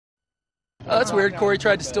Oh, that's weird. Corey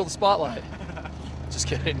tried to steal the spotlight. Just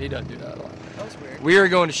kidding. He doesn't do that a lot. That was weird. We are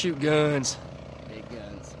going to shoot guns. Big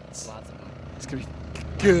guns. Lots of them. It's going to be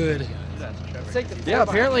good. Yeah,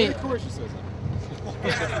 apparently. Corey should say something.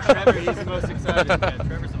 Trevor, he's the most excited. Yeah,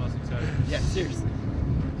 Trevor's the most excited. Yeah, seriously.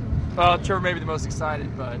 Well, Trevor may be the most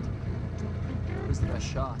excited, but who's the best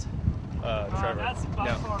shot? Trevor. That's by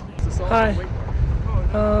No. far me.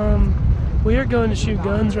 Hi. We are going to shoot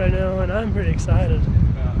guns right now, and I'm pretty excited.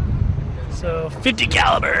 So, 50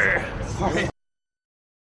 caliber.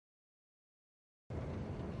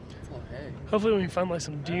 Hopefully, we can find like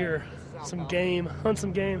some deer, some game, hunt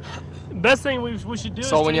some game. Best thing we should do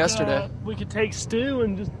Saw is one yesterday. We could take Stu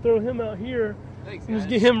and just throw him out here and just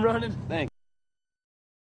get him running.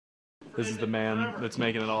 This is the man that's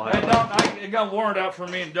making it all Hey, happen. it got a warrant out for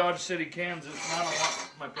me in Dodge City, Kansas, and I don't want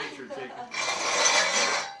my picture taken.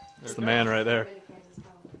 That's the man right there.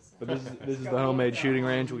 But this is the homemade shooting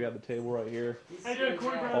range. We got the table right here.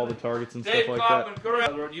 All the targets and Dave stuff like Cobb that. and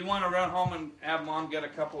Corey, do you want to run home and have Mom get a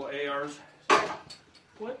couple of ARs?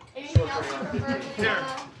 Anything else you prefer to do? Here.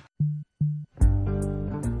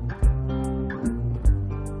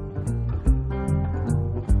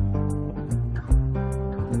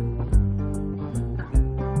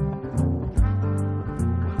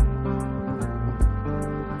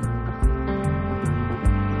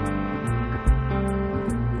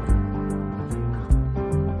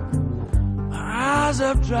 Eyes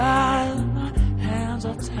are dry, my hands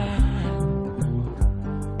are tied.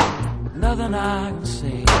 Nothing I can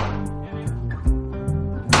say.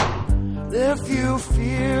 If you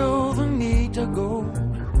feel the need to go,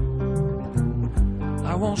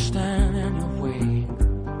 I won't stand in your way.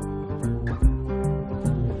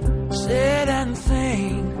 Sit and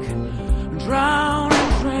think, drown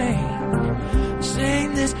and drink.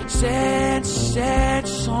 Sing this sad, sad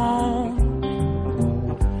song.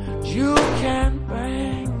 You can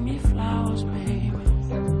bring me flowers, baby,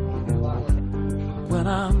 when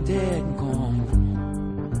I'm dead and gone.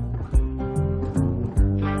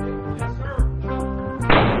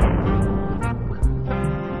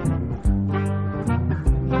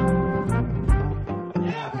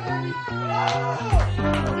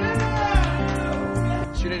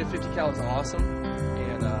 Shooting at 50 cal is awesome,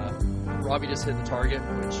 and Robby just hit the target,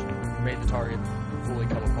 which made the target fully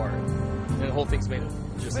come apart. And the whole thing's made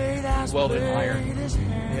of just welded iron.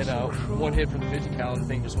 And one hit from the 50 cal, and the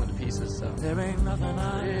thing just went to pieces. So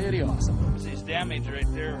pretty awesome. There's damage right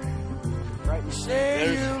there.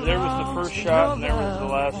 There was the first shot, and there was the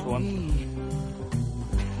last one.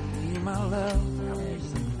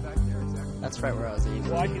 That's right where I was aiming.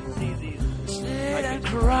 So I can see these. Sit and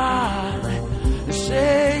cry,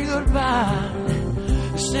 say goodbye,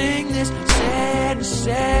 sing this sad,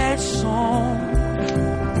 sad song.